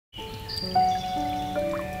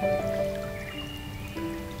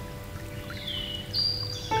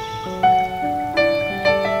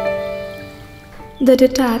The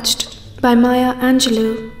Detached by Maya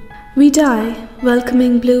Angelou. We die,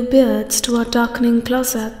 welcoming blue beards to our darkening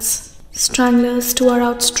closets, stranglers to our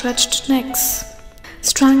outstretched necks,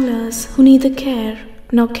 stranglers who neither care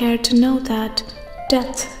nor care to know that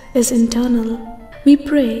death is internal. We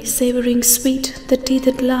pray, savoring sweet the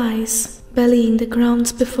teethed lies, bellying the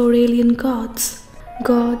grounds before alien gods,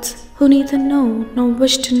 gods who neither know nor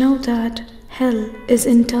wish to know that hell is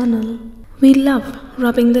internal. We love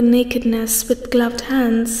rubbing the nakedness with gloved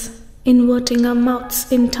hands, inverting our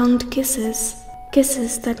mouths in tongued kisses,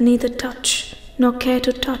 kisses that neither touch nor care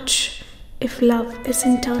to touch if love is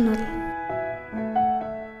internal.